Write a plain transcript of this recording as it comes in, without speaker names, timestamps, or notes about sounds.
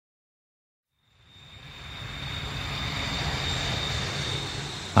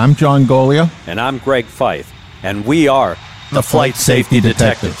I'm John Golia. And I'm Greg Fife. And we are the Flight Safety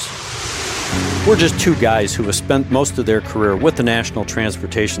Detectives. We're just two guys who have spent most of their career with the National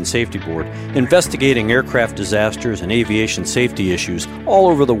Transportation Safety Board investigating aircraft disasters and aviation safety issues all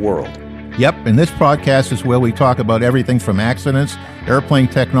over the world. Yep, and this podcast is where we talk about everything from accidents, airplane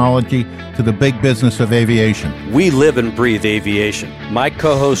technology, to the big business of aviation. We live and breathe aviation. My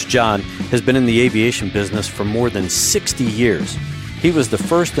co-host John has been in the aviation business for more than 60 years. He was the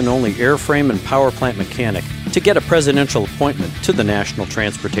first and only airframe and power plant mechanic to get a presidential appointment to the National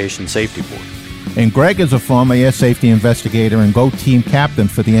Transportation Safety Board. And Greg is a former air safety investigator and GO team captain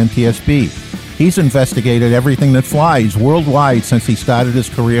for the NTSB. He's investigated everything that flies worldwide since he started his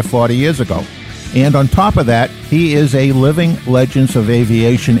career 40 years ago. And on top of that, he is a Living Legends of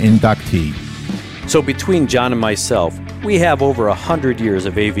Aviation inductee. So between John and myself, we have over 100 years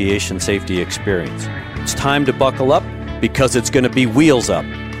of aviation safety experience. It's time to buckle up because it's going to be wheels up.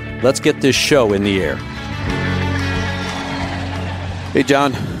 Let's get this show in the air. Hey,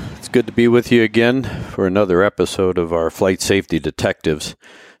 John. It's good to be with you again for another episode of our Flight Safety Detectives.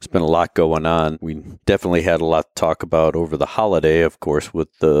 There's been a lot going on. We definitely had a lot to talk about over the holiday, of course,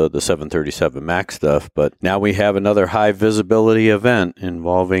 with the 737 MAX stuff. But now we have another high visibility event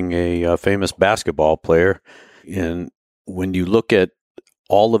involving a famous basketball player. And when you look at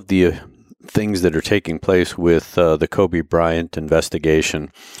all of the things that are taking place with the Kobe Bryant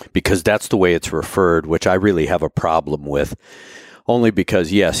investigation, because that's the way it's referred, which I really have a problem with. Only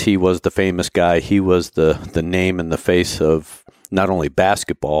because, yes, he was the famous guy. He was the name and the face of not only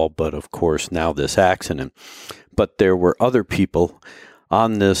basketball, but, of course, now this accident. But there were other people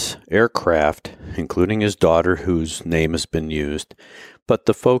on this aircraft, including his daughter, whose name has been used. But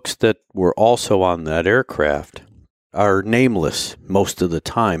the folks that were also on that aircraft are nameless most of the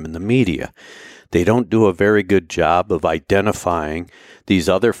time in the media. They don't do a very good job of identifying these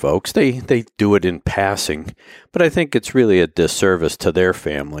other folks. They do it in passing, but I think it's really a disservice to their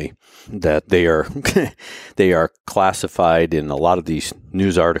family that they are they are classified in a lot of these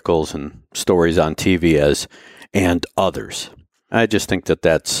news articles and stories on TV as "and others." I just think that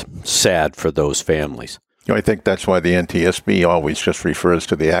that's sad for those families. I think that's why the NTSB always just refers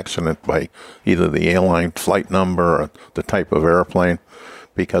to the accident by either the airline flight number or the type of airplane,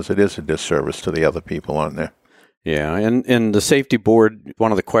 because it is a disservice to the other people on there. Yeah, and the safety board,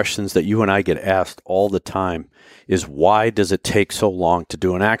 one of the questions that you and I get asked all the time is, why does it take so long to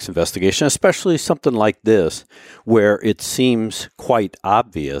do an accident investigation, especially something like this, where it seems quite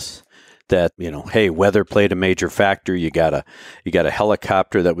obvious that, hey, weather played a major factor. You got a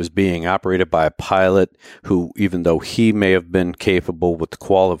helicopter that was being operated by a pilot who, even though he may have been capable with the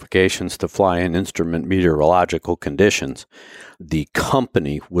qualifications to fly in instrument meteorological conditions, the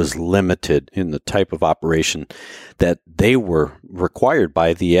company was limited in the type of operation that they were required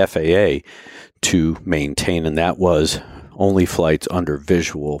by the FAA to maintain, and that was only flights under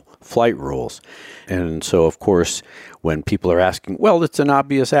visual flight rules. And so, of course, when people are asking, well, it's an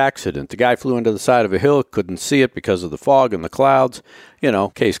obvious accident. The guy flew into the side of a hill, couldn't see it because of the fog and the clouds,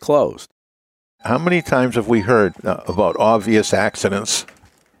 case closed. How many times have we heard about obvious accidents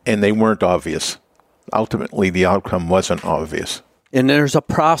and they weren't obvious? Ultimately, the outcome wasn't obvious. And there's a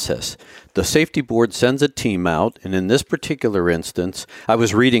process. The safety board sends a team out, and in this particular instance, I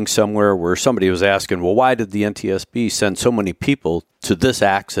was reading somewhere where somebody was asking, well, why did the NTSB send so many people to this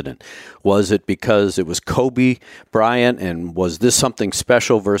accident? Was it because it was Kobe Bryant, and was this something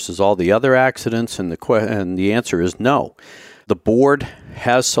special versus all the other accidents? And the answer is no. The board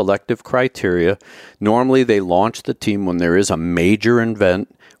has selective criteria. Normally, they launch the team when there is a major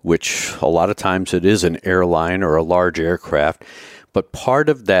event, which a lot of times it is an airline or a large aircraft. But part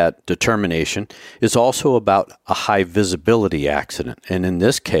of that determination is also about a high visibility accident. And in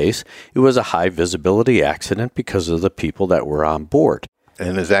this case, it was a high visibility accident because of the people that were on board.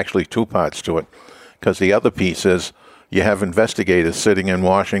 And there's actually two parts to it, because the other piece is you have investigators sitting in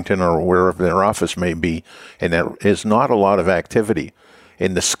Washington or wherever their office may be, and there is not a lot of activity.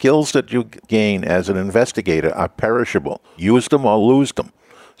 And the skills that you gain as an investigator are perishable. Use them or lose them.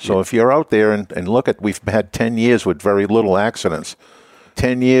 So if you're out there and look at, we've had 10 years with very little accidents.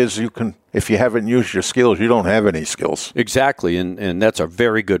 10 years, if you haven't used your skills, you don't have any skills. Exactly, and that's a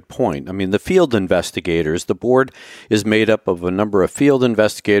very good point. I mean, the field investigators, the board is made up of a number of field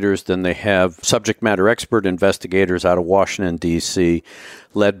investigators. Then they have subject matter expert investigators out of Washington, D.C.,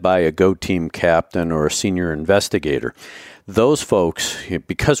 led by a GO team captain or a senior investigator. those folks,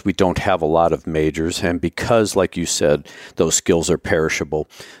 because we don't have a lot of majors and because, like you said, those skills are perishable,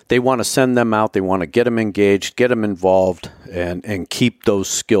 they want to send them out. They want to get them engaged, get them involved, and keep those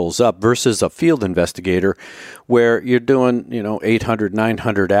skills up versus a field investigator where you're doing, 800,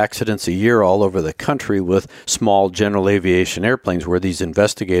 900 accidents a year all over the country with small general aviation airplanes where these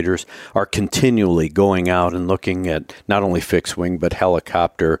investigators are continually going out and looking at not only fixed wing, but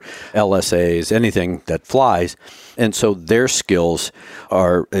helicopter, LSAs, anything that flies. And so their skills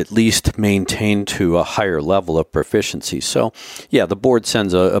are at least maintained to a higher level of proficiency. So, yeah, the board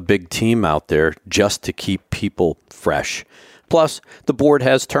sends a big team out there just to keep people fresh. Plus, the board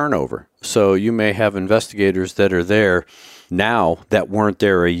has turnover. So you may have investigators that are there now that weren't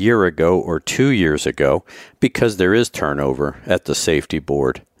there a year ago or 2 years ago because there is turnover at the safety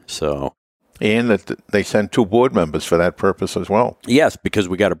board. So, and that they send 2 board members for that purpose as well. Yes, because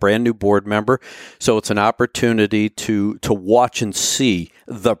we got a brand new board member. So it's an opportunity to watch and see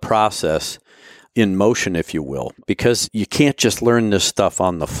the process in motion, if you will, because you can't just learn this stuff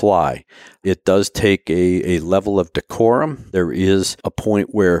on the fly. It does take a level of decorum. There is a point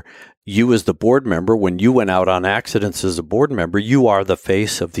where you as the board member, when you went out on accidents as a board member, you are the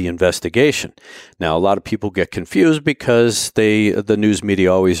face of the investigation. Now, a lot of people get confused because the news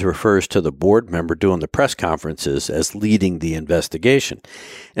media always refers to the board member doing the press conferences as leading the investigation.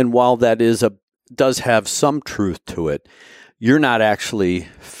 And while that does have some truth to it, you're not actually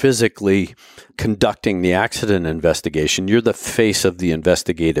physically conducting the accident investigation. You're the face of the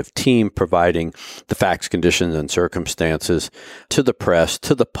investigative team, providing the facts, conditions, and circumstances to the press,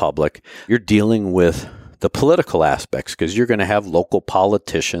 to the public. You're dealing with the political aspects because you're going to have local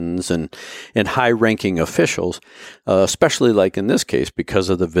politicians and high-ranking officials, especially like in this case, because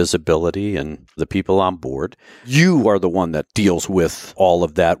of the visibility and the people on board. You are the one that deals with all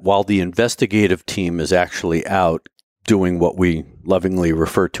of that while the investigative team is actually out doing what we lovingly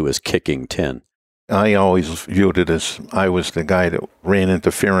refer to as kicking tin. I always viewed it as I was the guy that ran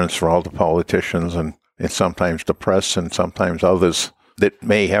interference for all the politicians and sometimes the press and sometimes others that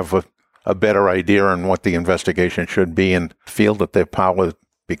may have a better idea on what the investigation should be and feel that their power,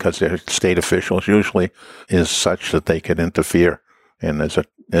 because they're state officials usually, is such that they could interfere. And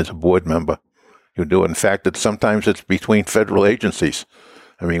as a board member, you do it. In fact, sometimes it's between federal agencies.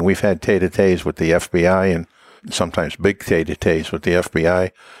 I mean, we've had tete-a-tetes with the FBI and sometimes big tete-a-tetes with the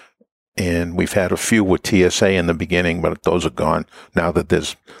FBI, and we've had a few with TSA in the beginning, but those are gone now that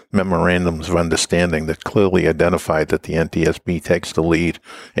there's memorandums of understanding that clearly identify that the NTSB takes the lead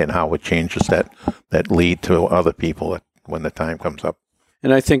and how it changes that lead to other people when the time comes up.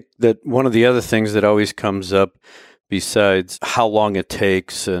 And I think that one of the other things that always comes up, besides how long it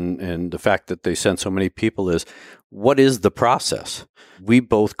takes and the fact that they send so many people, is what is the process? We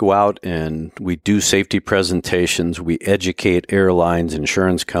both go out and we do safety presentations. We educate airlines,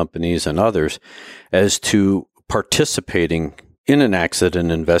 insurance companies, and others as to participating in an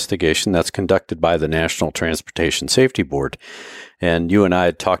accident investigation that's conducted by the National Transportation Safety Board. And you and I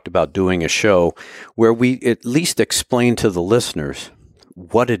had talked about doing a show where we at least explain to the listeners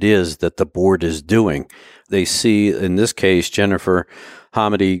what it is that the board is doing. They see, in this case, Jennifer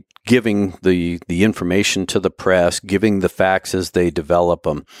Hamady giving the information to the press, giving the facts as they develop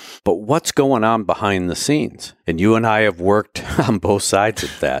them. But what's going on behind the scenes? And you and I have worked on both sides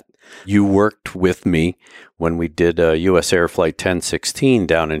of that. You worked with me when we did U.S. Air Flight 1016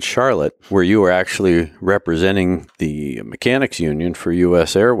 down in Charlotte, where you were actually representing the mechanics union for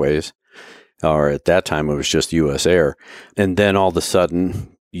U.S. Airways, or at that time it was just U.S. Air. And then all of a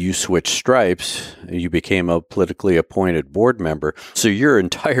sudden, you switched stripes, you became a politically appointed board member, so your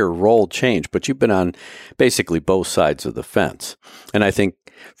entire role changed, but you've been on basically both sides of the fence. And I think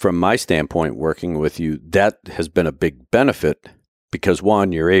from my standpoint, working with you, that has been a big benefit because,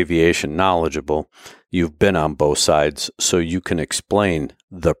 one, you're aviation knowledgeable, you've been on both sides, so you can explain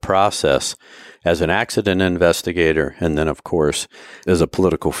the process as an accident investigator and then, of course, as a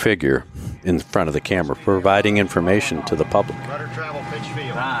political figure in front of the camera, providing information to the public. Rudder travel pitch field.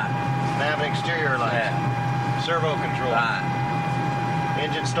 Right. Nav and exterior lights. Yeah. Servo control. Right.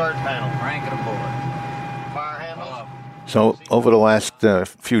 Engine start panel. Crank it aboard. Fire handle. So over the last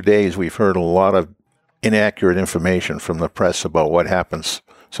few days, we've heard a lot of inaccurate information from the press about what happens.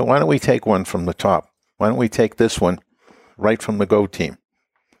 So why don't we take one from the top? Why don't we take this one right from the GO team?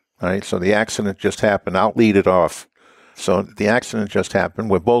 All right, so the accident just happened. I'll lead it off. So the accident just happened.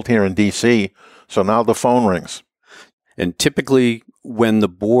 We're both here in D.C., so now the phone rings. And typically when the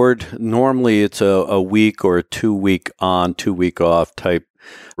board, normally it's a week or a 2 week on, 2 week off type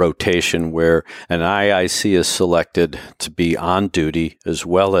rotation where an IIC is selected to be on duty, as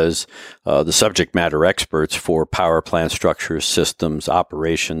well as the subject matter experts for power plant structures, systems,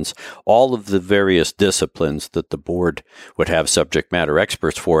 operations, all of the various disciplines that the board would have subject matter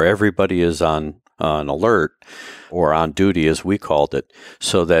experts for. Everybody is on alert, or on duty as we called it,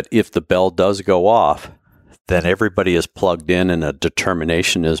 so that if the bell does go off, then everybody is plugged in and a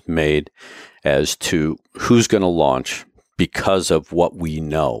determination is made as to who's going to launch because of what we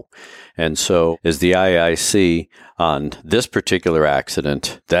know. And so as the IIC on this particular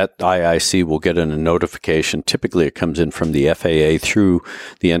accident, that IIC will get a notification. Typically it comes in from the FAA through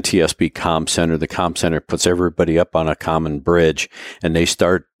the NTSB Comm Center. The Comm Center puts everybody up on a common bridge, and they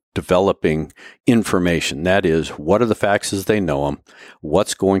start developing information. That is, what are the facts as they know them?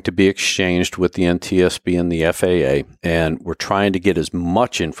 What's going to be exchanged with the NTSB and the FAA? And we're trying to get as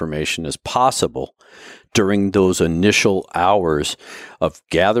much information as possible during those initial hours of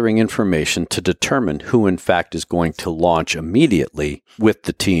gathering information to determine who, in fact, is going to launch immediately with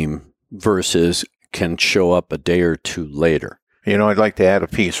the team versus can show up a day or two later. You know, I'd like to add a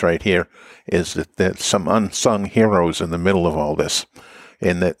piece right here, is that there's some unsung heroes in the middle of all this.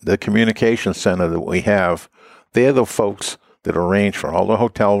 In the communication center that we have, they're the folks that arrange for all the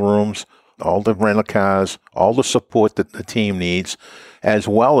hotel rooms, all the rental cars, all the support that the team needs, as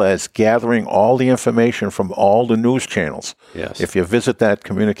well as gathering all the information from all the news channels. Yes. If you visit that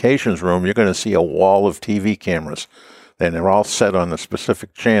communications room, you're going to see a wall of TV cameras. And they're all set on a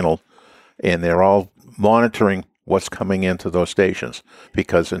specific channel, and they're all monitoring what's coming into those stations,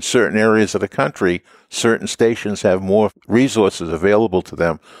 because in certain areas of the country, certain stations have more resources available to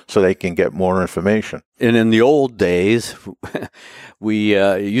them so they can get more information. And in the old days,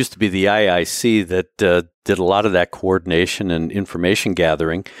 it used to be the IIC that did a lot of that coordination and information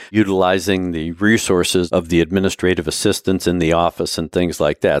gathering, utilizing the resources of the administrative assistants in the office and things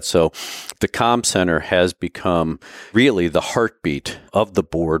like that. So the Comm Center has become really the heartbeat of the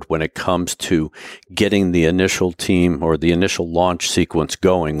board when it comes to getting the initial team or the initial launch sequence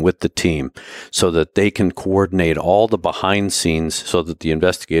going with the team, so that they can coordinate all the behind scenes so that the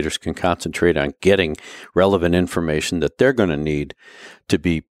investigators can concentrate on getting relevant information that they're going to need to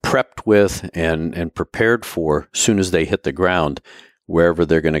be prepped with and prepared for as soon as they hit the ground wherever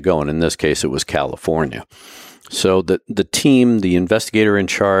they're going to go. And in this case, it was California. So the team, the investigator in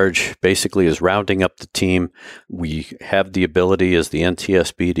charge, basically is rounding up the team. We have the ability as the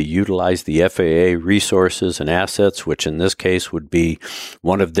NTSB to utilize the FAA resources and assets, which in this case would be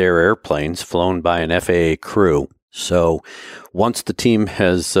one of their airplanes flown by an FAA crew. So once the team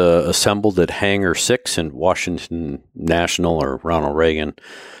has assembled at Hangar 6 in Washington National or Ronald Reagan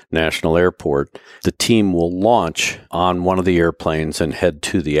National Airport, the team will launch on one of the airplanes and head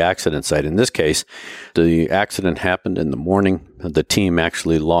to the accident site. In this case, the accident happened in the morning. The team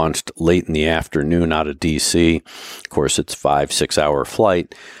actually launched late in the afternoon out of D.C. Of course, it's 5-6 hour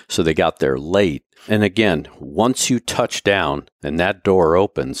flight, so they got there late. And again, once you touch down and that door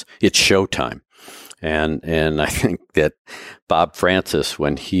opens, it's showtime. And I think that Bob Francis,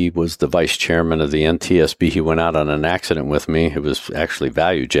 when he was the vice chairman of the NTSB, he went out on an accident with me. It was actually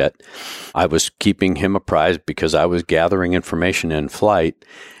ValueJet. I was keeping him apprised because I was gathering information in flight.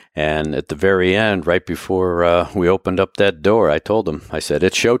 And at the very end, right before we opened up that door, I told him, I said,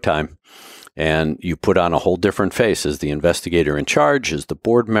 it's showtime. And you put on a whole different face as the investigator in charge, as the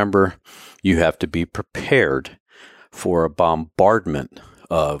board member. You have to be prepared for a bombardment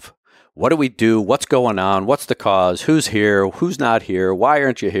of what do we do? What's going on? What's the cause? Who's here? Who's not here? Why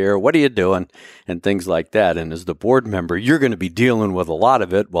aren't you here? What are you doing? And things like that. And as the board member, you're going to be dealing with a lot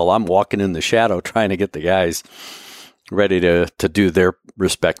of it while I'm walking in the shadow trying to get the guys ready to do their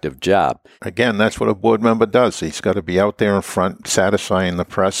respective job. Again, that's what a board member does. He's got to be out there in front, satisfying the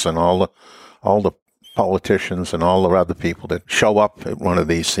press and all the politicians and all the other people that show up at one of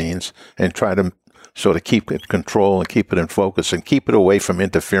these scenes, and try to sort of keep it in control and keep it in focus and keep it away from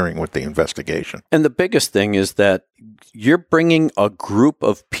interfering with the investigation. And the biggest thing is that you're bringing a group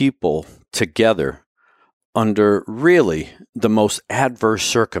of people together under really the most adverse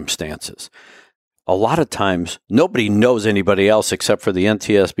circumstances. A lot of times, nobody knows anybody else except for the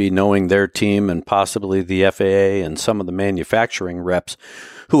NTSB knowing their team and possibly the FAA and some of the manufacturing reps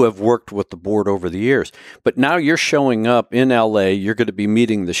who have worked with the board over the years. But now you're showing up in LA, you're going to be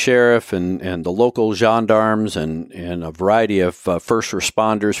meeting the sheriff and the local gendarmes and a variety of first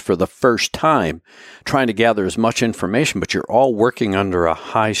responders for the first time, trying to gather as much information, but you're all working under a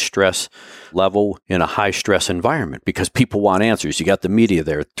high stress level in a high stress environment because people want answers. You got the media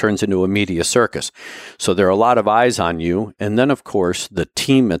there. It turns into a media circus. So there are a lot of eyes on you. And then, of course, the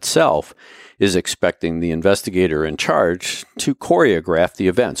team itself is expecting the investigator in charge to choreograph the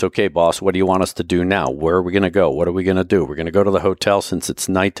events. Okay, boss, what do you want us to do now? Where are we going to go? What are we going to do? We're going to go to the hotel since it's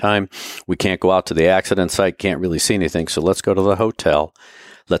nighttime. We can't go out to the accident site, can't really see anything. So let's go to the hotel.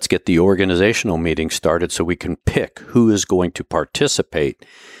 Let's get the organizational meeting started so we can pick who is going to participate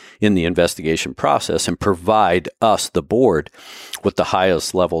in the investigation process and provide us, the board, with the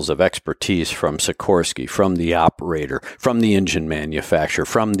highest levels of expertise from Sikorsky, from the operator, from the engine manufacturer,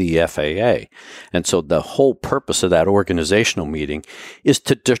 from the FAA. And so the whole purpose of that organizational meeting is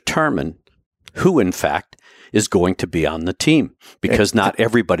to determine who, in fact, is going to be on the team, because not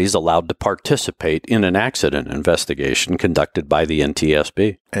everybody's allowed to participate in an accident investigation conducted by the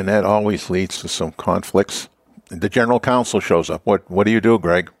NTSB. And that always leads to some conflicts. The general counsel shows up. What do you do,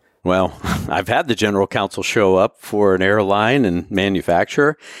 Greg? Well, I've had the general counsel show up for an airline and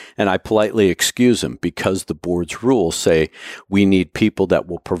manufacturer, and I politely excuse him because the board's rules say we need people that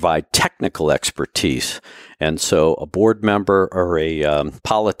will provide technical expertise. And so a board member or a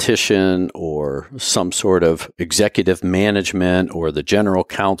politician or some sort of executive management or the general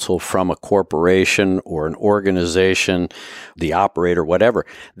counsel from a corporation or an organization, the operator, whatever,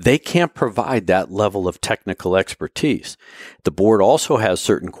 they can't provide that level of technical expertise. The board also has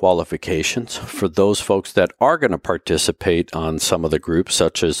certain qualifications for those folks that are going to participate on some of the groups,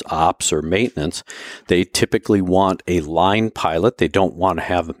 such as ops or maintenance. They typically want a line pilot. They don't want to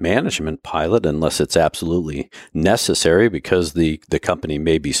have a management pilot unless it's absolutely necessary because the company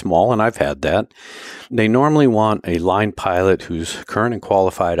may be small, and I've had that. They normally want a line pilot who's current and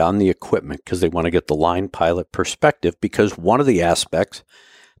qualified on the equipment because they want to get the line pilot perspective, because one of the aspects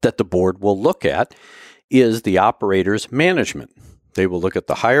that the board will look at is the operator's management. They will look at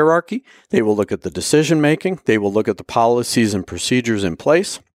the hierarchy, they will look at the decision making, they will look at the policies and procedures in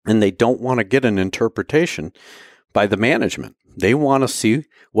place, and they don't want to get an interpretation by the management. They want to see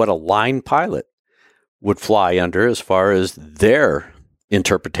what a line pilot would fly under as far as their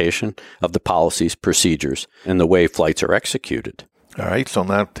interpretation of the policies, procedures, and the way flights are executed. All right, so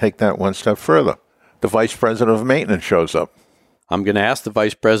now take that one step further. The vice president of maintenance shows up. I'm going to ask the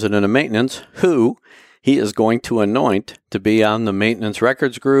vice president of maintenance who he is going to anoint to be on the maintenance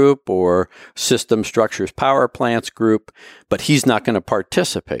records group or system structures power plants group, but he's not going to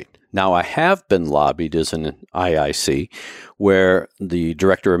participate. Now, I have been lobbied as an IIC where the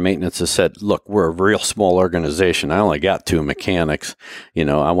director of maintenance has said, look, we're a real small organization. I only got 2 mechanics.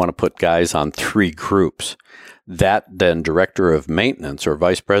 I want to put guys on 3 groups. That then director of maintenance or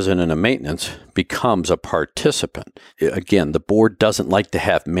vice president of maintenance becomes a participant. Again, the board doesn't like to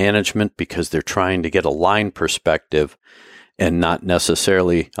have management because they're trying to get a line perspective and not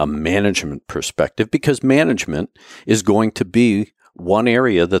necessarily a management perspective, because management is going to be one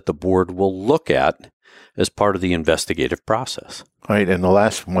area that the board will look at as part of the investigative process. All right, and the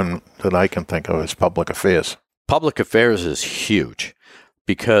last one that I can think of is public affairs. Public affairs is huge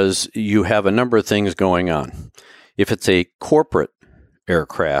because you have a number of things going on. If it's a corporate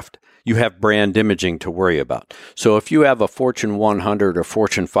aircraft, you have brand imaging to worry about. So if you have a Fortune 100 or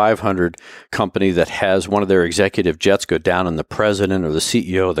Fortune 500 company that has one of their executive jets go down and the president or the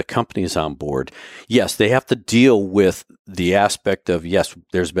CEO of the company is on board, yes, they have to deal with the aspect of, yes,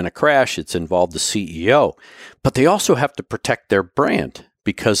 there's been a crash, it's involved the CEO, but they also have to protect their brand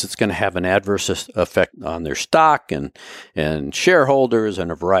because it's going to have an adverse effect on their stock and shareholders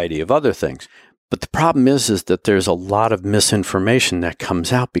and a variety of other things. But the problem is that there's a lot of misinformation that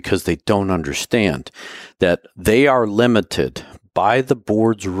comes out because they don't understand that they are limited by the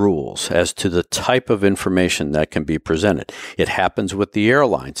board's rules as to the type of information that can be presented. It happens with the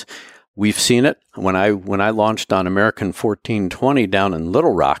airlines. We've seen it when I launched on American 1420 down in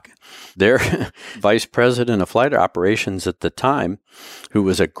Little Rock. Their vice president of flight operations at the time, who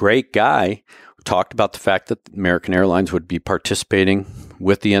was a great guy, talked about the fact that American Airlines would be participating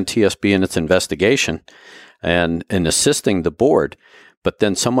with the NTSB in its investigation and assisting the board. But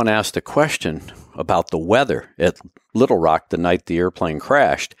then someone asked a question about the weather at Little Rock the night the airplane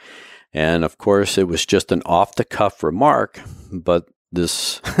crashed. And of course, it was just an off-the-cuff remark, but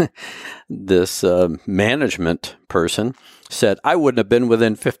this management person said, I wouldn't have been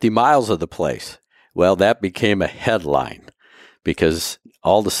within 50 miles of the place. Well, that became a headline because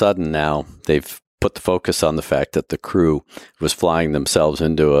all of a sudden now they've put the focus on the fact that the crew was flying themselves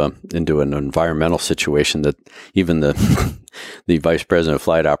into an environmental situation that even the vice president of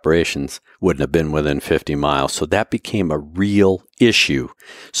flight operations wouldn't have been within 50 miles. So that became a real issue.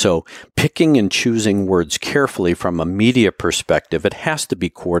 So picking and choosing words carefully from a media perspective, it has to be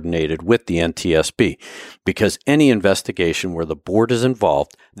coordinated with the NTSB because any investigation where the board is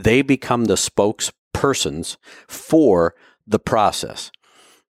involved, they become the spokespersons for the process.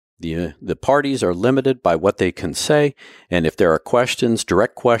 The parties are limited by what they can say, and if there are questions,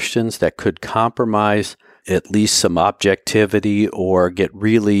 direct questions that could compromise at least some objectivity or get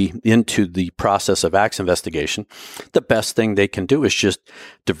really into the process of acts investigation, the best thing they can do is just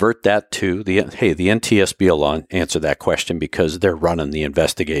divert that to the NTSB will answer that question because they're running the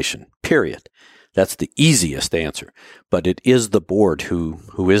investigation, period. That's the easiest answer. But it is the board who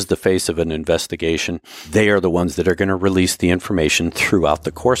is the face of an investigation. They are the ones that are going to release the information throughout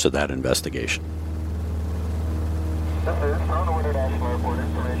the course of that investigation.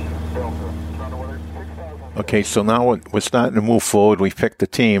 Okay, so now we're starting to move forward. We've picked the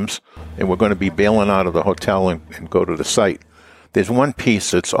teams, and we're going to be bailing out of the hotel and go to the site. There's one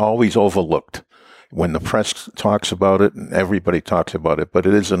piece that's always overlooked when the press talks about it and everybody talks about it, but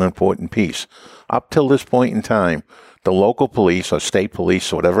it is an important piece. Up till this point in time, the local police or state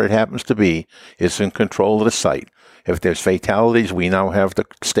police, or whatever it happens to be, is in control of the site. If there's fatalities, we now have the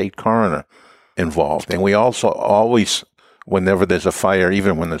state coroner involved. And we also always, whenever there's a fire,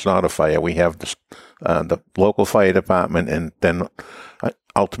 even when there's not a fire, we have the local fire department, and then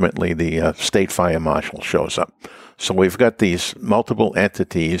ultimately the state fire marshal shows up. So we've got these multiple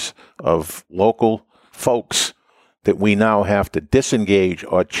entities of local folks that we now have to disengage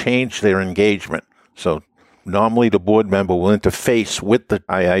or change their engagement. So normally the board member will interface with the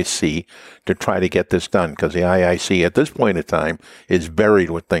IIC to try to get this done, because the IIC at this point in time is buried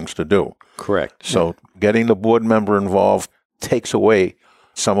with things to do. Correct. So getting the board member involved takes away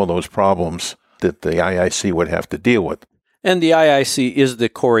some of those problems that the IIC would have to deal with. And the IIC is the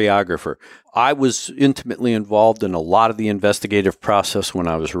choreographer. I was intimately involved in a lot of the investigative process when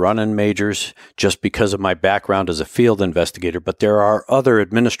I was running majors, just because of my background as a field investigator, but there are other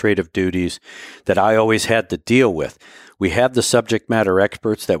administrative duties that I always had to deal with. We have the subject matter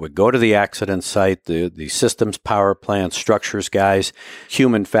experts that would go to the accident site, the systems, power plants, structures guys,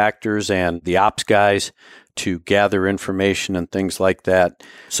 human factors, and the ops guys to gather information and things like that.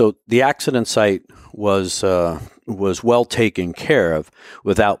 So the accident site was well taken care of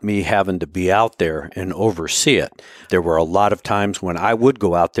without me having to be out there and oversee it. There were a lot of times when I would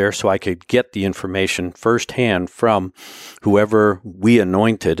go out there so I could get the information firsthand from whoever we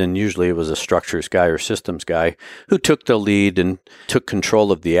anointed, and usually it was a structures guy or systems guy who took the lead and took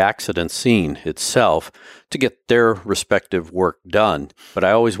control of the accident scene itself to get their respective work done. But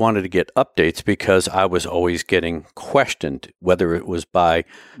I always wanted to get updates because I was always getting questioned, whether it was by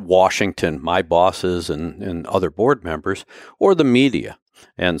Washington, my bosses and other board members, or the media.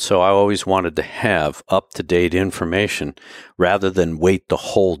 And so I always wanted to have up-to-date information rather than wait the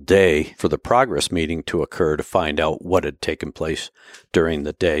whole day for the progress meeting to occur to find out what had taken place during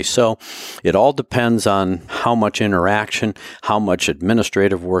the day. So it all depends on how much interaction, how much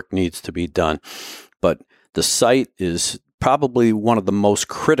administrative work needs to be done. But the site is probably one of the most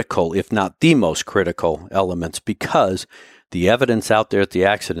critical, if not the most critical elements, because the evidence out there at the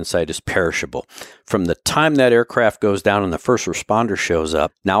accident site is perishable. From the time that aircraft goes down and the first responder shows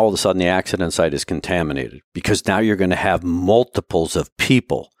up, now all of a sudden the accident site is contaminated, because now you're going to have multiples of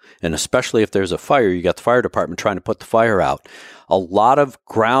people. And especially if there's a fire, you got the fire department trying to put the fire out. A lot of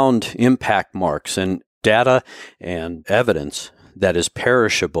ground impact marks and data and evidence that is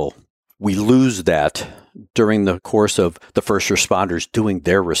perishable. We lose that during the course of the first responders doing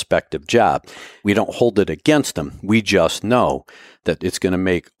their respective job. We don't hold it against them. We just know that it's going to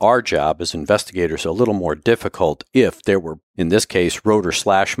make our job as investigators a little more difficult if there were, in this case, rotor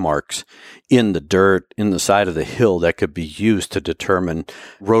slash marks in the dirt, in the side of the hill that could be used to determine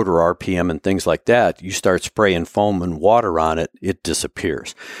rotor RPM and things like that. You start spraying foam and water on it, it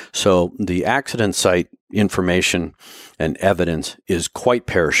disappears. So the accident site information and evidence is quite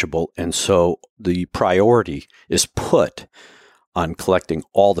perishable, and so the priority is put on collecting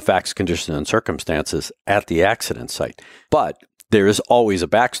all the facts, conditions, and circumstances at the accident site. But there is always a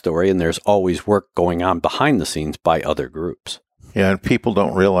backstory, and there's always work going on behind the scenes by other groups. Yeah, and people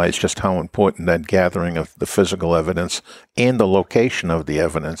don't realize just how important that gathering of the physical evidence and the location of the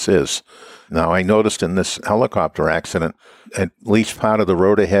evidence is. Now, I noticed in this helicopter accident, at least part of the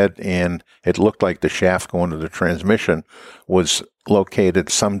rotor head, and it looked like the shaft going to the transmission was located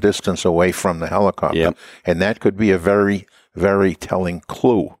some distance away from the helicopter. Yep. And that could be a very, very telling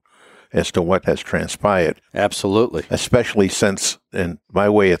clue as to what has transpired. Absolutely. Especially since, in my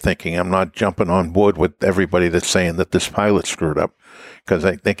way of thinking, I'm not jumping on board with everybody that's saying that this pilot screwed up, because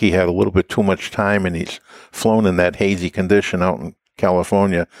I think he had a little bit too much time and he's flown in that hazy condition out in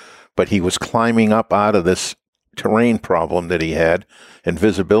California. But he was climbing up out of this terrain problem that he had and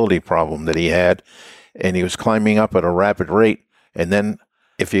visibility problem that he had, and he was climbing up at a rapid rate. And then,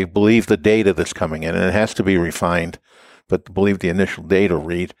 if you believe the data that's coming in, and it has to be refined, but to believe the initial data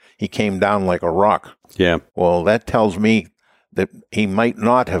read, he came down like a rock. Yeah. Well, that tells me that he might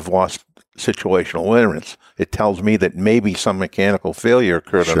not have lost situational awareness. It tells me that maybe some mechanical failure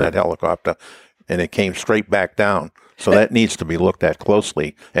occurred on that helicopter, and it came straight back down. So that needs to be looked at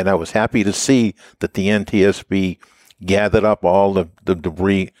closely. And I was happy to see that the NTSB gathered up all the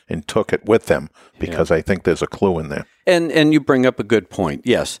debris and took it with them, because I think there's a clue in there. And you bring up a good point.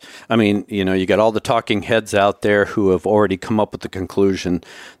 Yes. I mean, you got all the talking heads out there who have already come up with the conclusion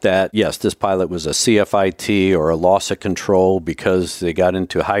that, yes, this pilot was a CFIT or a loss of control because they got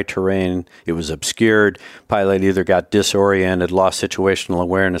into high terrain. It was obscured. Pilot either got disoriented, lost situational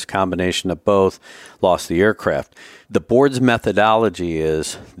awareness, combination of both, lost the aircraft. The board's methodology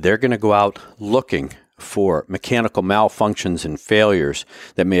is they're going to go out looking for mechanical malfunctions and failures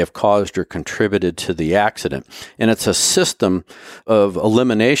that may have caused or contributed to the accident. And it's a system of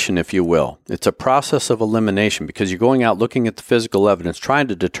elimination, if you will. It's a process of elimination because you're going out looking at the physical evidence, trying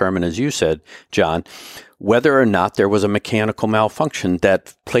to determine, as you said, John, whether or not there was a mechanical malfunction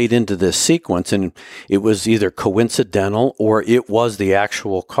that played into this sequence, and it was either coincidental or it was the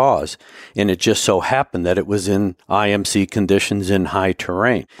actual cause. And it just so happened that it was in IMC conditions in high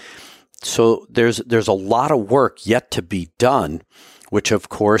terrain. So there's a lot of work yet to be done, which of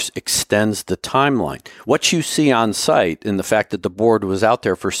course extends the timeline. What you see on site in the fact that the board was out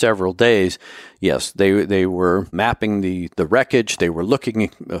there for several days, yes, they were mapping the wreckage. They were looking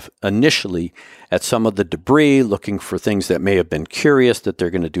initially at some of the debris, looking for things that may have been curious that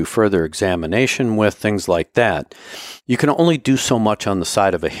they're going to do further examination with, things like that. You can only do so much on the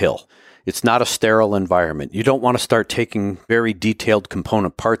side of a hill. It's not a sterile environment. You don't want to start taking very detailed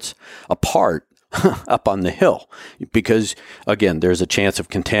component parts apart up on the hill because, again, there's a chance of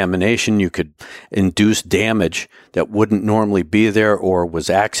contamination. You could induce damage that wouldn't normally be there or was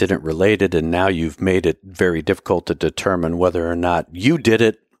accident related, and now you've made it very difficult to determine whether or not you did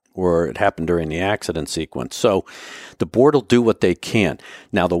it or it happened during the accident sequence. So the board will do what they can.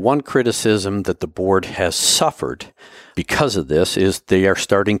 Now, the one criticism that the board has suffered because of this is they are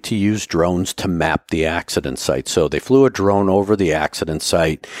starting to use drones to map the accident site. So they flew a drone over the accident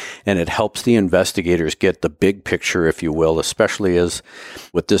site, and it helps the investigators get the big picture, if you will, especially as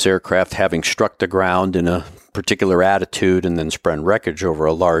with this aircraft having struck the ground in a particular attitude and then spread wreckage over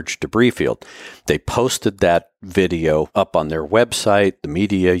a large debris field. They posted that video up on their website. The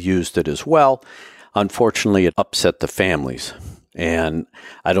media used it as well. Unfortunately, it upset the families. And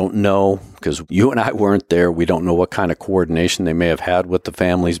I don't know, because you and I weren't there, we don't know what kind of coordination they may have had with the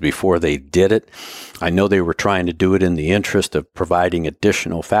families before they did it. I know they were trying to do it in the interest of providing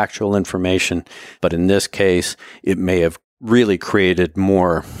additional factual information, but in this case, it may have really created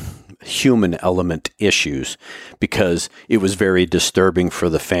more human element issues because it was very disturbing for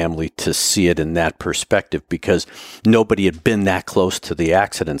the family to see it in that perspective because nobody had been that close to the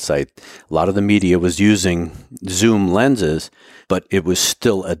accident site. A lot of the media was using zoom lenses, but it was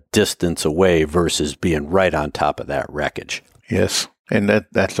still a distance away versus being right on top of that wreckage. Yes, and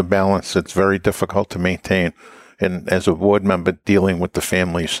that's a balance that's very difficult to maintain. And as a board member dealing with the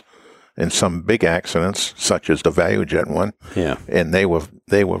families in some big accidents, such as the ValueJet one, and they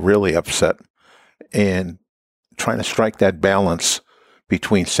were really upset, and trying to strike that balance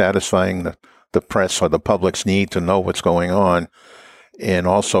between satisfying the press or the public's need to know what's going on, and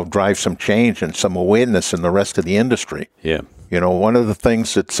also drive some change and some awareness in the rest of the industry. Yeah. You know, one of the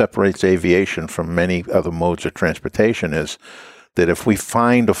things that separates aviation from many other modes of transportation is that if we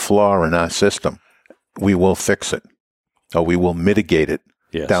find a flaw in our system, we will fix it, or we will mitigate it.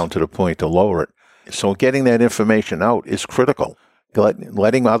 Yes. Down to the point to lower it. So getting that information out is critical.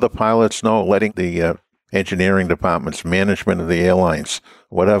 Letting other pilots know, letting the engineering departments, management of the airlines,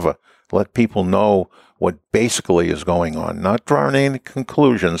 whatever, let people know what basically is going on. Not drawing any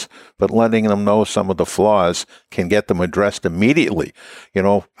conclusions, but letting them know some of the flaws can get them addressed immediately. You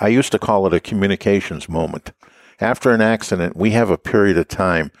know, I used to call it a communications moment. After an accident, we have a period of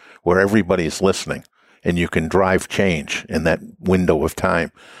time where everybody's listening. And you can drive change in that window of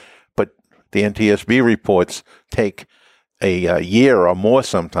time. But the NTSB reports take a year or more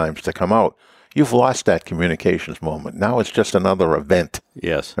sometimes to come out. You've lost that communications moment. Now it's just another event.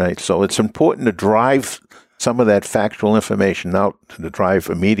 Yes. Right? So it's important to drive some of that factual information out to drive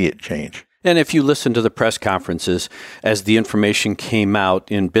immediate change. And if you listen to the press conferences, as the information came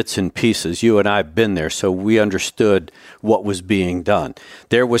out in bits and pieces, you and I have been there, so we understood what was being done.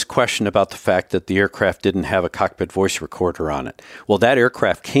 There was question about the fact that the aircraft didn't have a cockpit voice recorder on it. Well, that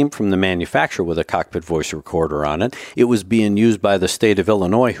aircraft came from the manufacturer with a cockpit voice recorder on it. It was being used by the state of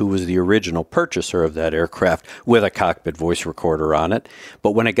Illinois, who was the original purchaser of that aircraft, with a cockpit voice recorder on it.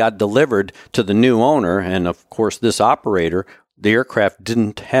 But when it got delivered to the new owner, and of course this operator, the aircraft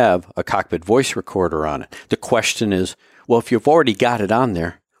didn't have a cockpit voice recorder on it. The question is, well, if you've already got it on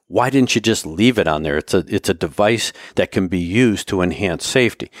there, why didn't you just leave it on there? It's a device that can be used to enhance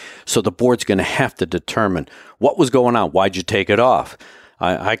safety. So the board's going to have to determine what was going on. Why'd you take it off?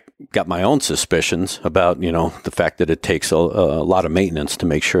 I got my own suspicions about, the fact that it takes a lot of maintenance to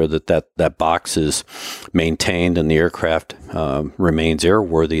make sure that box is maintained and the aircraft remains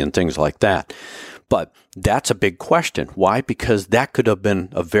airworthy and things like that. But that's a big question. Why? Because that could have been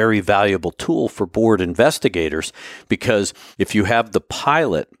a very valuable tool for board investigators, because if you have the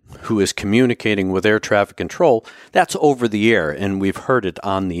pilot who is communicating with air traffic control, that's over the air, and we've heard it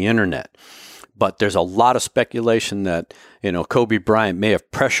on the internet. But there's a lot of speculation that, Kobe Bryant may have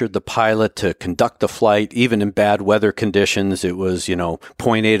pressured the pilot to conduct the flight, even in bad weather conditions. It was,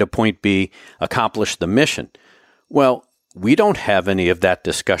 point A to point B, accomplish the mission. Well, we don't have any of that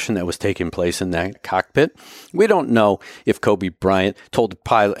discussion that was taking place in that cockpit. We don't know if Kobe Bryant told the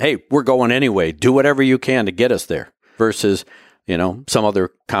pilot, hey, we're going anyway. Do whatever you can to get us there, versus, some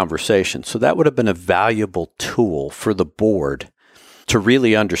other conversation. So that would have been a valuable tool for the board to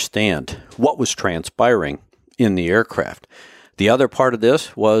really understand what was transpiring in the aircraft. The other part of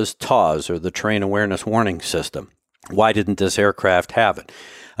this was TAWS, or the Terrain Awareness Warning System. Why didn't this aircraft have it?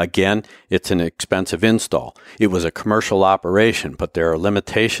 Again, it's an expensive install. It was a commercial operation, but there are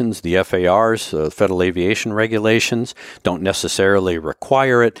limitations. The FARs, Federal Aviation Regulations, don't necessarily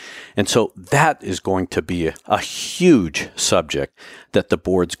require it. And so that is going to be a huge subject that the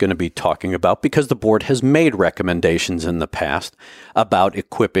board's going to be talking about, because the board has made recommendations in the past about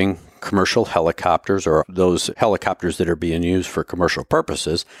equipping commercial helicopters, or those helicopters that are being used for commercial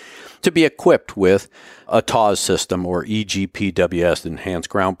purposes, to be equipped with a TAWS system, or EGPWS, Enhanced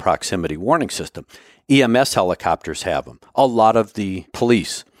Ground Proximity Warning System. EMS helicopters have them. A lot of the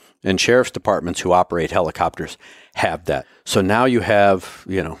police and sheriff's departments who operate helicopters have that. So now you have,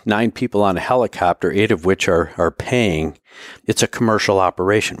 9 people on a helicopter, 8 of which are paying. It's a commercial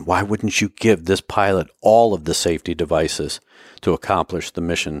operation. Why wouldn't you give this pilot all of the safety devices to accomplish the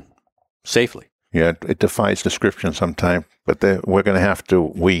mission safely? Yeah, it defies description sometimes, but we're going to have to,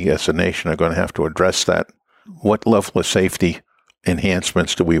 we as a nation are going to have to address that. What level of safety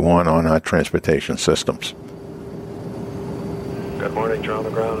enhancements do we want on our transportation systems? Good morning, you're on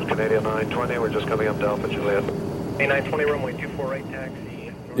the ground, Canadian 920, we're just coming up to Alpha Juliet. A920, runway 248,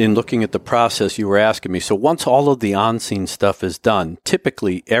 taxi. In looking at the process, you were asking me, so once all of the on-scene stuff is done,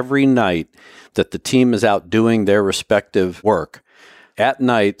 typically every night that the team is out doing their respective work, at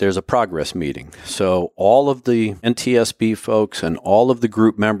night, there's a progress meeting. So all of the NTSB folks and all of the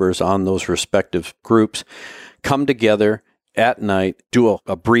group members on those respective groups come together at night, do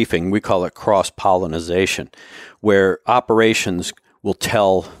a briefing. We call it cross-pollination, where operations will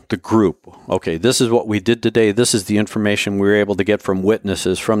tell the group, okay, this is what we did today. This is the information we were able to get from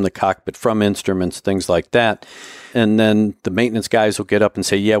witnesses, from the cockpit, from instruments, things like that. And then the maintenance guys will get up and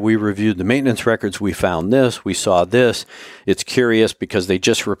say, yeah, we reviewed the maintenance records. We found this. We saw this. It's curious because they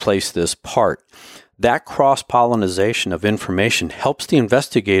just replaced this part. That cross-pollination of information helps the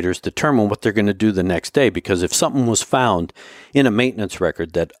investigators determine what they're going to do the next day, because if something was found in a maintenance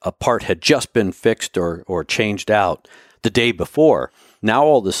record that a part had just been fixed or changed out the day before, now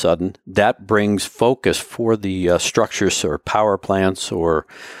all of a sudden that brings focus for the structures or power plants or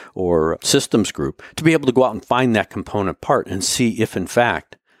systems group to be able to go out and find that component part and see if in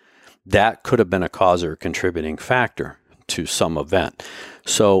fact that could have been a cause or a contributing factor to some event.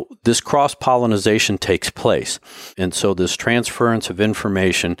 So this cross-pollination takes place. And so this transference of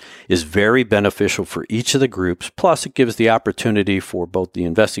information is very beneficial for each of the groups. Plus, it gives the opportunity for both the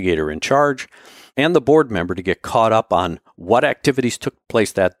investigator in charge and the board member to get caught up on what activities took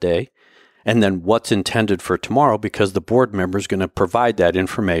place that day and then what's intended for tomorrow, because the board member is going to provide that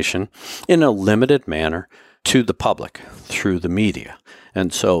information in a limited manner to the public through the media.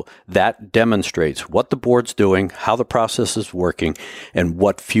 And so that demonstrates what the board's doing, how the process is working, and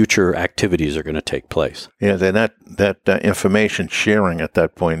what future activities are going to take place. Yeah, then that information sharing at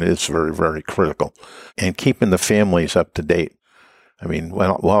that point is very, very critical. And keeping the families up to date. I mean,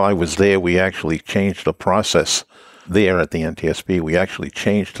 while I was there, we actually changed the process there at the NTSB. We actually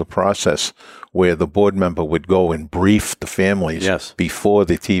changed the process where the board member would go and brief the families before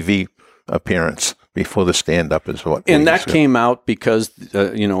the TV appearance before the stand-up is what. And that came out because,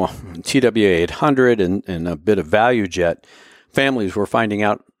 TWA 800 and a bit of value jet, families were finding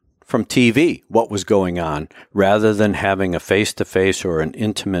out from TV what was going on rather than having a face-to-face or an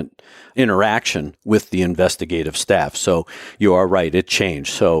intimate interaction with the investigative staff. So you are right, it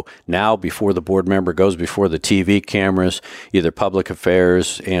changed. So now before the board member goes before the TV cameras, either public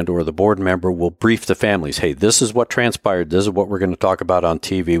affairs and or the board member will brief the families, hey, this is what transpired, this is what we're going to talk about on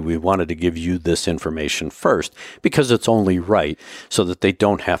TV. We wanted to give you this information first because it's only right so that they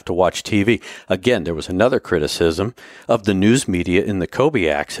don't have to watch TV. Again, there was another criticism of the news media in the Kobe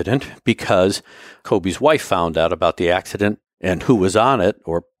accident because Kobe's wife found out about the accident and who was on it,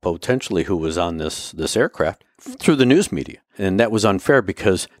 or potentially who was on this aircraft, through the news media. And that was unfair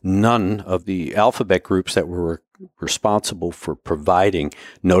because none of the alphabet groups that were responsible for providing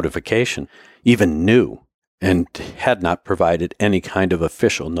notification even knew and had not provided any kind of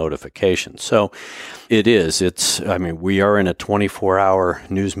official notification. So we are in a 24-hour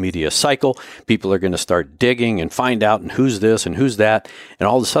news media cycle. People are going to start digging and find out and who's this and who's that. And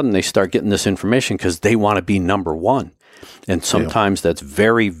all of a sudden they start getting this information because they want to be number one. And sometimes that's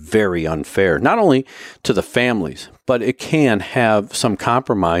very, very unfair, not only to the families, but it can have some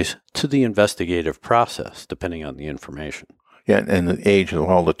compromise to the investigative process, depending on the information. Yeah, and the age of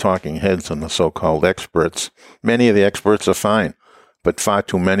all the talking heads and the so-called experts, many of the experts are fine, but far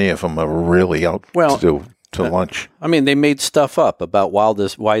too many of them are really out to lunch. I mean, they made stuff up about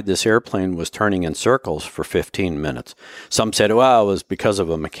why this airplane was turning in circles for 15 minutes. Some said, well, it was because of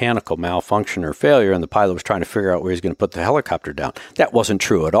a mechanical malfunction or failure, and the pilot was trying to figure out where he's going to put the helicopter down. That wasn't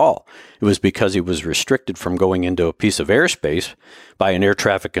true at all. It was because he was restricted from going into a piece of airspace by an air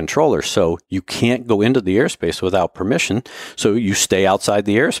traffic controller. So you can't go into the airspace without permission. So you stay outside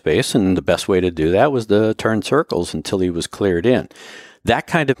the airspace, and the best way to do that was to turn circles until he was cleared in. That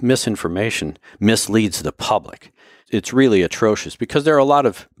kind of misinformation misleads the public. It's really atrocious because there are a lot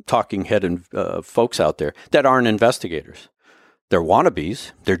of talking head and folks out there that aren't investigators. They're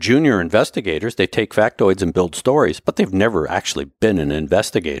wannabes. They're junior investigators. They take factoids and build stories, but they've never actually been an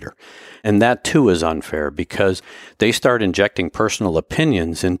investigator. And that too is unfair because they start injecting personal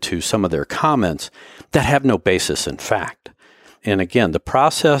opinions into some of their comments that have no basis in fact. And again, the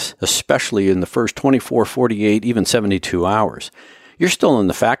process, especially in the first 24, 48, even 72 hours, you're still in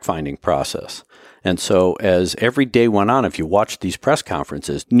the fact-finding process. And so as every day went on, if you watched these press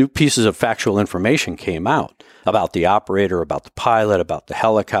conferences, new pieces of factual information came out about the operator, about the pilot, about the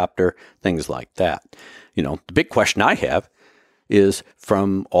helicopter, things like that. The big question I have is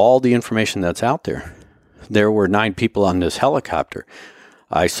from all the information that's out there were 9 people on this helicopter.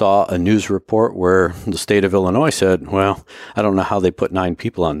 I saw a news report where the state of Illinois said, well, I don't know how they put 9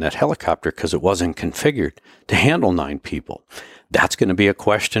 people on that helicopter because it wasn't configured to handle 9 people. That's going to be a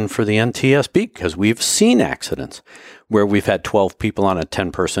question for the NTSB because we've seen accidents where we've had 12 people on a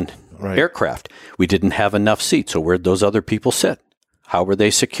 10-person aircraft. We didn't have enough seats, so where'd those other people sit? How were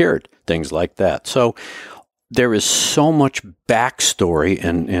they secured? Things like that. So there is so much backstory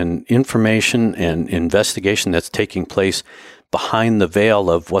and information and investigation that's taking place behind the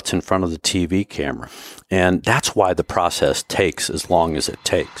veil of what's in front of the TV camera. And that's why the process takes as long as it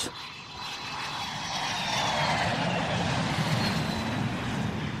takes.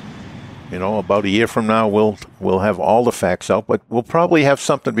 About a year from now, we'll have all the facts out, but we'll probably have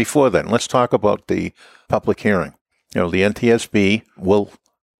something before then. Let's talk about the public hearing. The NTSB will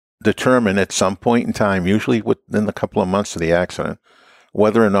determine at some point in time, usually within a couple of months of the accident,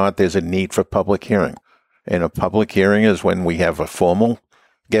 whether or not there's a need for public hearing. And a public hearing is when we have a formal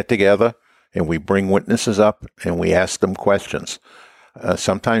get-together and we bring witnesses up and we ask them questions.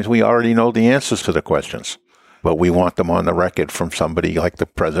 Sometimes we already know the answers to the questions, but we want them on the record from somebody like the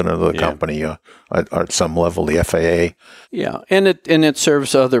president of the company or at some level, the FAA. Yeah, and it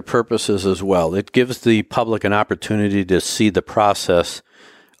serves other purposes as well. It gives the public an opportunity to see the process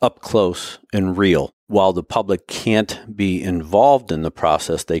up close and real. While the public can't be involved in the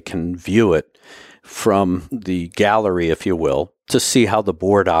process, they can view it from the gallery, if you will, to see how the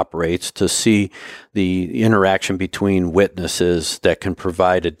board operates, to see the interaction between witnesses that can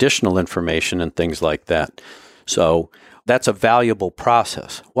provide additional information and things like that. So that's a valuable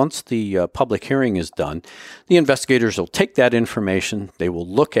process. Once the public hearing is done, the investigators will take that information, they will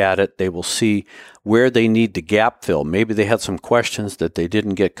look at it, they will see where they need to gap fill. Maybe they had some questions that they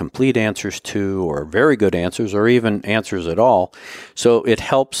didn't get complete answers to, or very good answers, or even answers at all. So it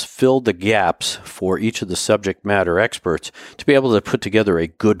helps fill the gaps for each of the subject matter experts to be able to put together a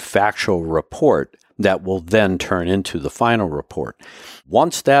good factual report that will then turn into the final report.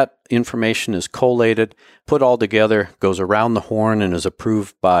 Once that information is collated, put all together, goes around the horn, and is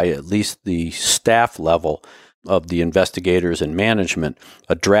approved by at least the staff level of the investigators and management,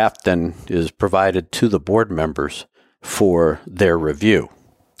 a draft then is provided to the board members for their review.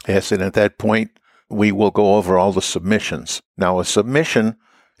 Yes, and at that point, we will go over all the submissions. Now, a submission,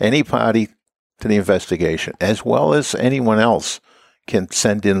 any party to the investigation, as well as anyone else, can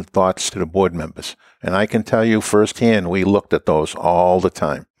send in thoughts to the board members. And I can tell you firsthand, we looked at those all the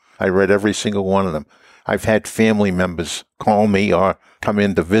time. I read every single one of them. I've had family members call me or come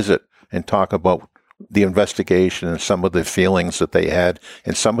in to visit and talk about the investigation and some of the feelings that they had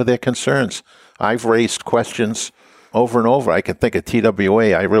and some of their concerns. I've raised questions over and over. I can think of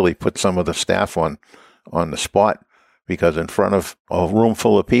TWA. I really put some of the staff on the spot because in front of a room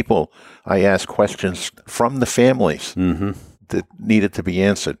full of people, I asked questions from the families that needed to be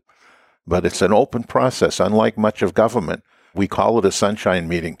answered. But it's an open process, unlike much of government. We call it a sunshine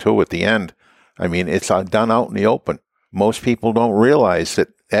meeting, too, at the end. I mean, it's done out in the open. Most people don't realize that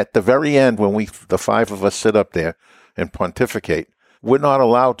at the very end, when the five of us sit up there and pontificate, we're not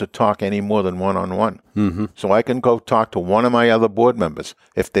allowed to talk any more than one-on-one. So I can go talk to one of my other board members.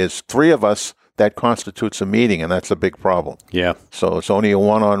 If there's three of us, that constitutes a meeting, and that's a big problem. Yeah. So it's only a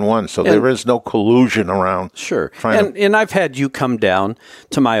one-on-one. So there is no collusion around. Sure. And I've had you come down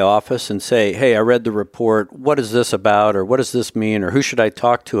to my office and say, hey, I read the report. What is this about? Or what does this mean? Or who should I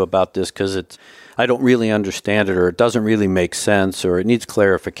talk to about this? Because I don't really understand it, or it doesn't really make sense, or it needs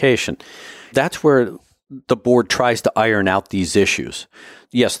clarification. That's where the board tries to iron out these issues.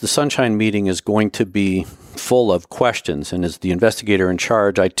 Yes, the sunshine meeting is going to be full of questions, and as the investigator in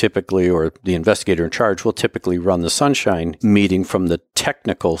charge, the investigator in charge will typically run the sunshine meeting from the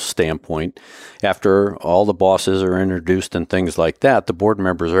technical standpoint. After all the bosses are introduced and things like that, the board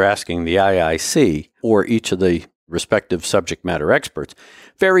members are asking the IIC or each of the respective subject matter experts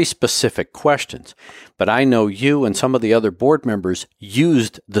very specific questions. But I know you and some of the other board members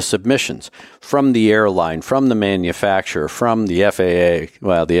used the submissions from the airline, from the manufacturer, from the FAA.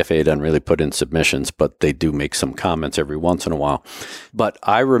 Well, the FAA doesn't really put in submissions, but they do make some comments every once in a while. But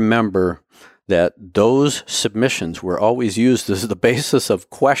I remember that those submissions were always used as the basis of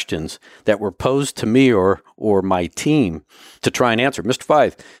questions that were posed to me or my team to try and answer. Mr.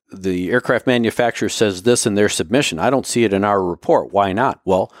 Fythe, the aircraft manufacturer says this in their submission. I don't see it in our report. Why not?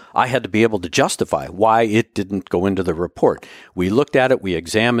 Well, I had to be able to justify why it didn't go into the report. We looked at it, we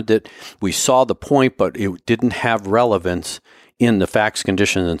examined it, we saw the point, but it didn't have relevance in the facts,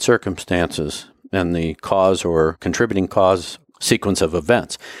 conditions, and circumstances and the cause or contributing cause sequence of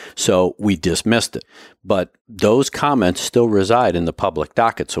events. So we dismissed it. But those comments still reside in the public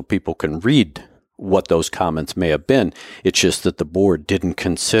docket so people can read what those comments may have been. It's just that the board didn't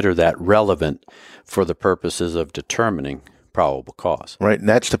consider that relevant for the purposes of determining probable cause. Right, and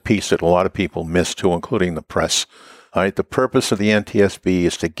that's the piece that a lot of people miss too, including the press. All right, the purpose of the NTSB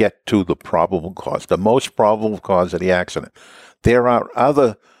is to get to the probable cause, the most probable cause of the accident. There are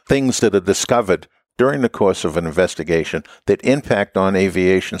other things that are discovered during the course of an investigation that impact on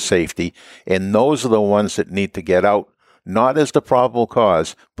aviation safety, and those are the ones that need to get out, not as the probable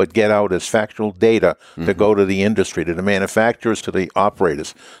cause, but get out as factual data to go to the industry, to the manufacturers, to the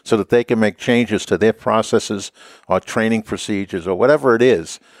operators, so that they can make changes to their processes or training procedures or whatever it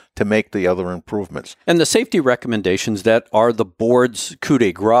is to make the other improvements. And the safety recommendations that are the board's coup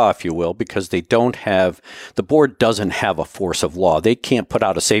de grace, if you will, because the board doesn't have a force of law. They can't put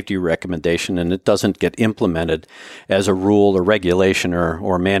out a safety recommendation and it doesn't get implemented as a rule or regulation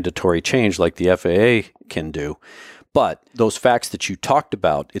or mandatory change like the FAA can do. But those facts that you talked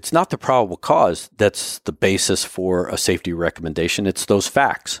about, it's not the probable cause that's the basis for a safety recommendation. It's those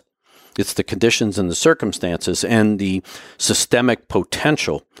facts. It's the conditions and the circumstances and the systemic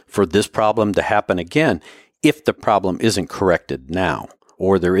potential for this problem to happen again if the problem isn't corrected now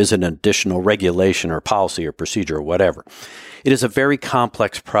or there is an additional regulation or policy or procedure or whatever. It is a very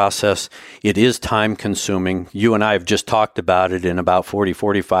complex process. It is time-consuming. You and I have just talked about it in about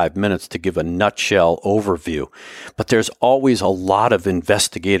 45 minutes to give a nutshell overview. But there's always a lot of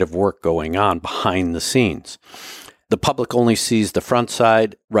investigative work going on behind the scenes. The public only sees the front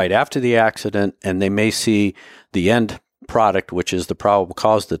side right after the accident, and they may see the end product, which is the probable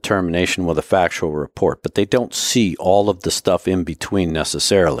cause determination with a factual report, but they don't see all of the stuff in between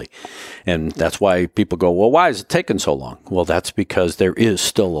necessarily. And that's why people go, well, why is it taking so long? Well, that's because there is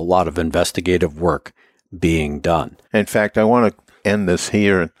still a lot of investigative work being done. In fact, I want to end this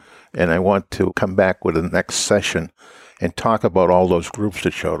here, and I want to come back with the next session and talk about all those groups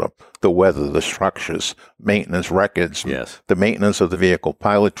that showed up, the weather, the structures, maintenance records, Yes. the maintenance of the vehicle,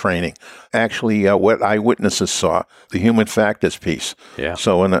 pilot training, actually what eyewitnesses saw, the human factors piece. Yeah.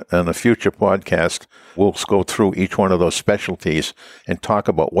 So in a future podcast, we'll go through each one of those specialties and talk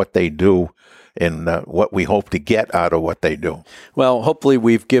about what they do and what we hope to get out of what they do. Well, hopefully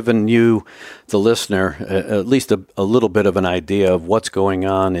we've given you, the listener, at least a little bit of an idea of what's going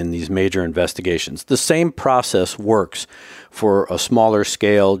on in these major investigations. The same process works for a smaller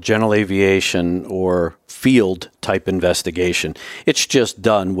scale general aviation or field type investigation. It's just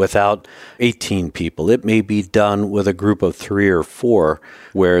done without 18 people. It may be done with a group of 3 or 4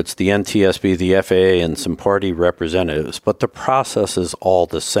 where it's the NTSB, the FAA, and some party representatives, but the process is all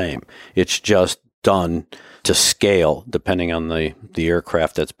the same. It's just done to scale depending on the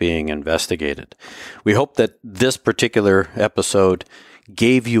aircraft that's being investigated. We hope that this particular episode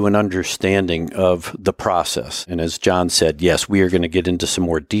gave you an understanding of the process. And as John said, yes, we are going to get into some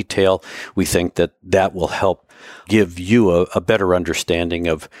more detail. We think that that will help give you a better understanding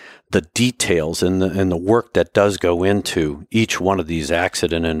of the details and the work that does go into each one of these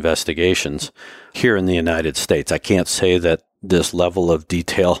accident investigations here in the United States. I can't say that this level of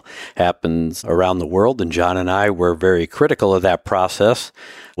detail happens around the world, and John and I were very critical of that process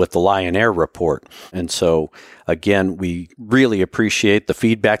with the Lion Air report. And so, again, we really appreciate the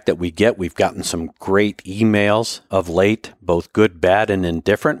feedback that we get. We've gotten some great emails of late, both good, bad, and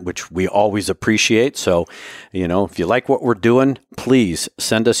indifferent, which we always appreciate. So, if you like what we're doing, please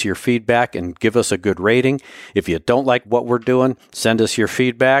send us your feedback and give us a good rating. If you don't like what we're doing, send us your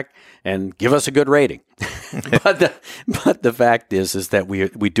feedback and give us a good rating. But the fact is that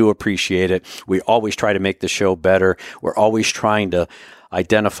we do appreciate it. We always try to make the show better. We're always trying to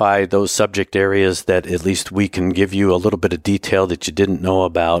identify those subject areas that at least we can give you a little bit of detail that you didn't know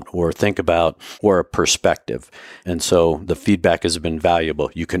about or think about, or a perspective. And so the feedback has been valuable.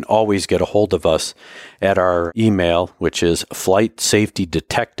 You can always get a hold of us at our email, which is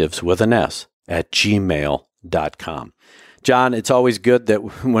flightsafetydetectives@gmail.com. John, it's always good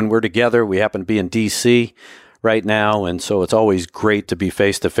that when we're together, we happen to be in D.C. right now, and so it's always great to be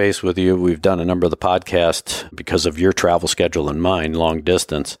face-to-face with you. We've done a number of the podcasts because of your travel schedule and mine, long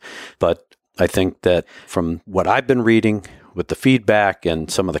distance. But I think that from what I've been reading with the feedback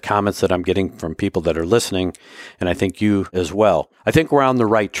and some of the comments that I'm getting from people that are listening, and I think you as well, I think we're on the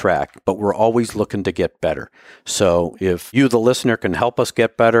right track, but we're always looking to get better. So if you, the listener, can help us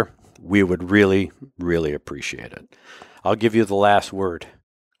get better, we would really, really appreciate it. I'll give you the last word.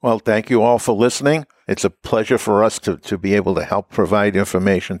 Well, thank you all for listening. It's a pleasure for us to be able to help provide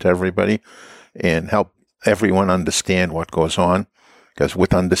information to everybody and help everyone understand what goes on, because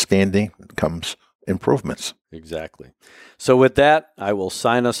with understanding comes improvements. Exactly. So with that, I will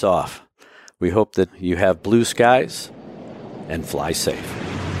sign us off. We hope that you have blue skies and fly safe.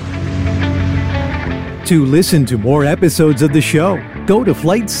 To listen to more episodes of the show, go to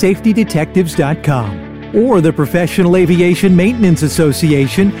flightsafetydetectives.com. or the Professional Aviation Maintenance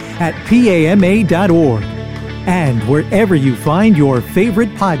Association at PAMA.org, and wherever you find your favorite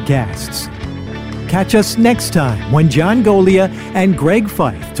podcasts. Catch us next time when John Golia and Greg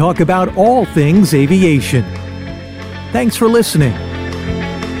Fife talk about all things aviation. Thanks for listening.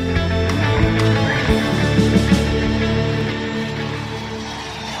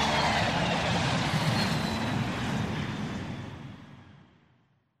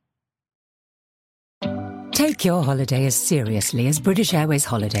 Take your holiday as seriously as British Airways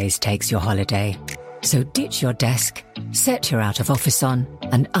Holidays takes your holiday. So ditch your desk, set your out-of-office on,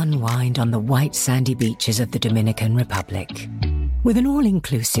 and unwind on the white sandy beaches of the Dominican Republic. With an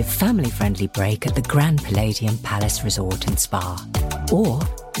all-inclusive family-friendly break at the Grand Palladium Palace Resort and Spa. Or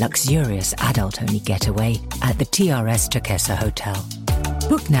luxurious adult-only getaway at the TRS Turquesa Hotel.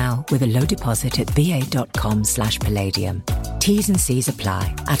 Book now with a low deposit at va.com/palladium. T's and C's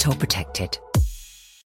apply. Atoll protected.